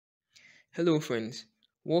Hello friends,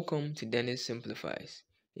 welcome to Dennis Simplifies.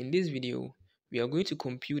 In this video, we are going to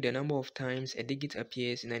compute the number of times a digit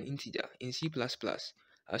appears in an integer in C++.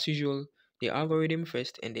 As usual, the algorithm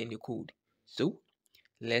first and then the code. So,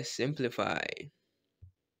 let's simplify.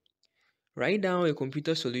 Write down a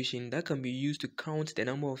computer solution that can be used to count the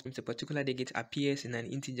number of times a particular digit appears in an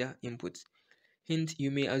integer input. Hint,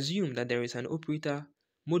 you may assume that there is an operator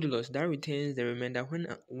modulus that returns the remainder when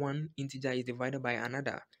one integer is divided by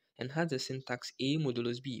another and has the syntax a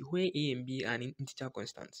modulus b, where a and b are integer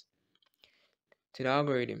constants. To the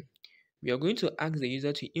algorithm, we are going to ask the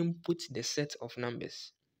user to input the set of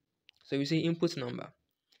numbers. So we say input number.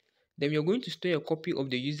 Then we are going to store a copy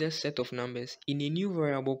of the user's set of numbers in a new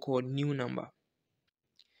variable called new number.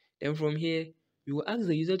 Then from here, we will ask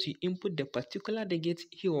the user to input the particular digit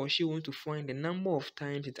he or she wants to find the number of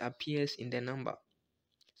times it appears in the number.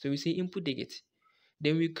 So we say input digit.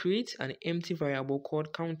 Then we create an empty variable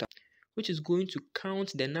called counter, which is going to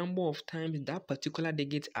count the number of times that particular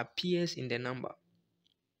digit appears in the number.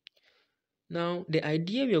 Now, the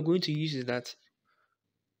idea we are going to use is that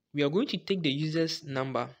we are going to take the user's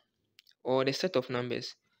number or the set of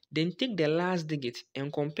numbers, then take the last digit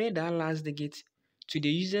and compare that last digit to the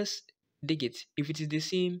user's digit. If it is the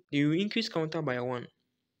same, then we will increase counter by 1.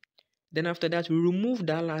 Then after that, we remove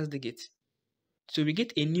that last digit. So we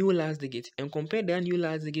get a new last digit and compare that new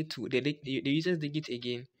last digit to the user's digit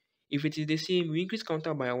again. If it is the same, we increase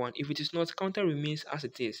counter by 1. If it is not, counter remains as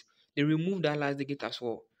it is. Then remove that last digit as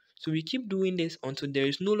well. So we keep doing this until there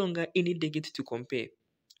is no longer any digit to compare.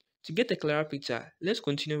 To get a clearer picture, let's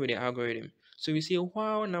continue with the algorithm. So we say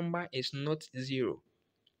while number is not 0,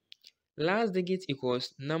 last digit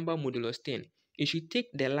equals number modulus 10. You should take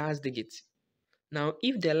the last digit. Now,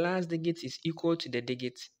 if the last digit is equal to the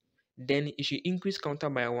digit, then you should increase counter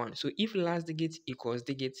by 1. So if last digit equals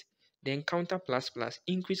digit, then counter plus plus,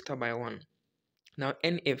 increase by 1. Now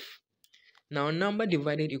NF. Now number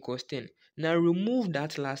divided equals 10. Now remove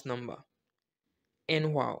that last number.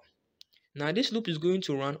 And wow. Now this loop is going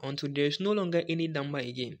to run until there is no longer any number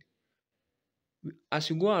again. As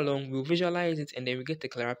we go along, we'll visualize it and then we get a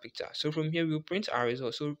clearer picture. So from here, we'll print our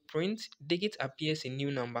result. So print digit appears in new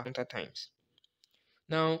number counter times.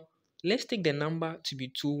 Now, let's take the number to be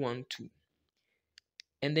 212.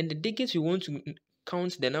 And then the digit we want to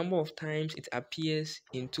count the number of times it appears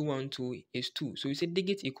in 212 is 2. So we say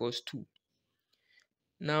digit equals 2.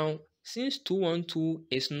 Now, since 212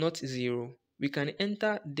 is not 0, we can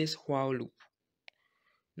enter this while loop.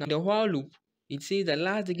 Now, the while loop, it says the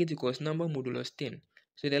last digit equals number modulus 10.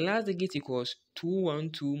 So the last digit equals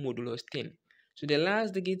 212 modulus 10. So the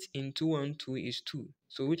last digit in 212 is 2,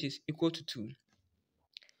 so which is equal to 2.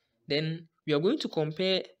 Then we are going to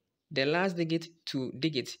compare the last digit to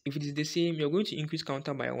digit. If it is the same, we are going to increase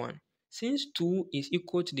counter by 1. Since 2 is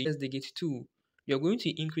equal to the last digit 2, we are going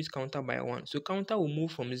to increase counter by 1. So counter will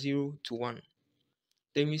move from 0 to 1.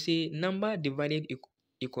 Then we say number divided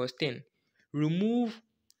equals 10. Remove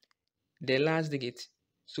the last digit.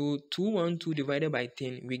 So 212 divided by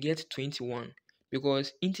 10, we get 21.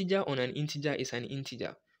 Because integer on an integer is an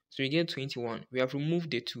integer. So we get 21. We have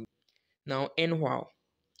removed the 2. Now n while.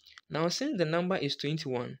 Now since the number is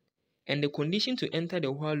 21, and the condition to enter the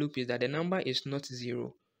while loop is that the number is not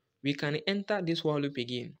 0, we can enter this while loop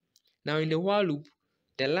again. Now in the while loop,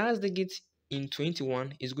 the last digit in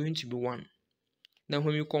 21 is going to be 1. Now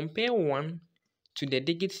when we compare 1 to the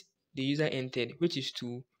digit the user entered, which is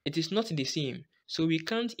 2, it is not the same. So we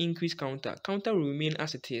can't increase counter. Counter will remain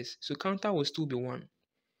as it is. So counter will still be 1.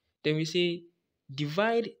 Then we say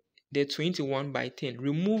divide the 21 by 10.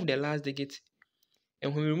 Remove the last digit.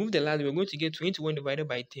 And when we remove the last, we're going to get 21 divided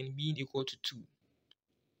by 10 being equal to 2.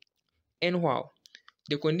 And while.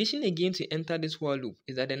 The condition again to enter this while loop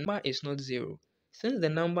is that the number is not 0. Since the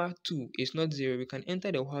number 2 is not 0, we can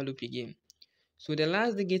enter the while loop again. So the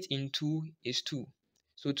last digit in 2 is 2.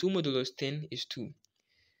 So 2 modulus 10 is 2.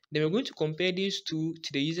 Then we're going to compare these two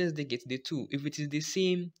to the user's digit, the 2. If it is the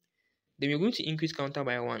same, then we're going to increase counter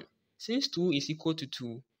by 1. Since 2 is equal to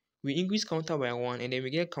 2, we increase counter by 1 and then we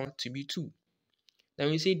get counter to be 2. Then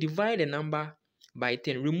we say divide the number by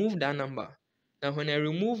 10. Remove that number. Now when I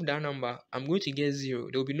remove that number, I'm going to get 0.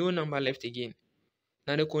 There will be no number left again.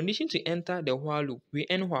 Now the condition to enter the while loop, we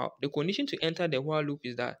end while. The condition to enter the while loop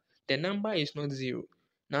is that the number is not 0.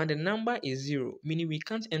 Now the number is 0, meaning we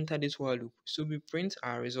can't enter this while loop. So we print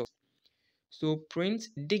our result. So print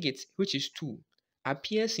digit, which is 2,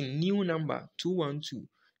 appears in new number 212.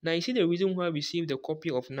 Now you see the reason why we save the copy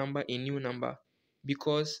of number in new number,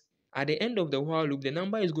 because at the end of the while loop, the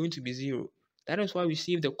number is going to be 0. That is why we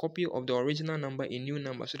save the copy of the original number in new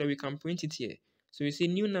number so that we can print it here. So we say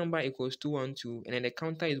new number equals 212 and then the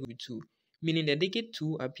counter is going to be 2. meaning the digit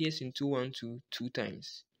 2 appears in 212 two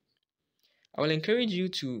times. I will encourage you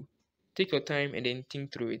to take your time and then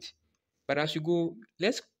think through it. But as you go,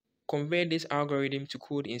 let's convert this algorithm to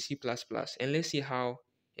code in C++ and let's see how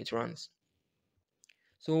it runs.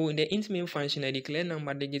 So in the int main function, I declare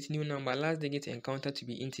number, digit, new number, last digit, and counter to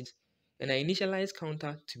be integer, and I initialize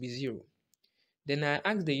counter to be 0. Then I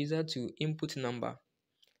ask the user to input number.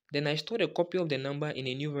 Then I store the copy of the number in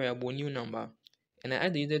a new variable, new number, and I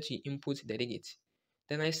ask the user to input the digit.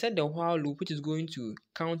 Then I set the while loop, which is going to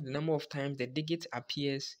count the number of times the digit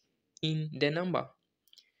appears in the number.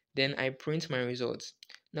 Then I print my results.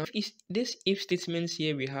 Now, if this if statements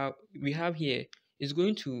here we have here is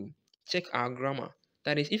going to check our grammar.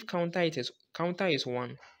 That is, if counter is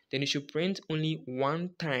 1, then it should print only one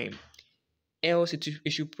time. Else it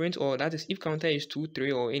should print, or that is, if counter is 2,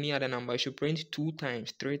 3, or any other number, it should print 2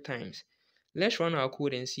 times, 3 times. Let's run our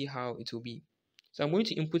code and see how it will be. So I'm going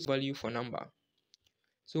to input value for number.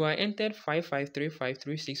 So I entered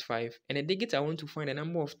 5535365, and the digit I want to find the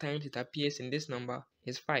number of times it appears in this number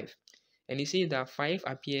is 5. And it says that 5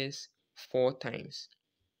 appears 4 times.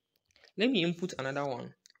 Let me input another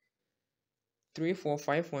one.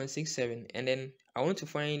 345167, and then I want to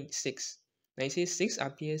find 6. Now it says 6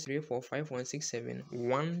 appears 345167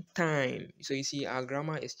 one time. So you see our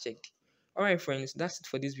grammar is checked. Alright friends, that's it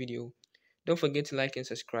for this video. Don't forget to like and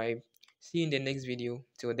subscribe. See you in the next video.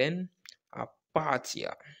 Till then,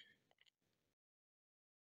 Apatia.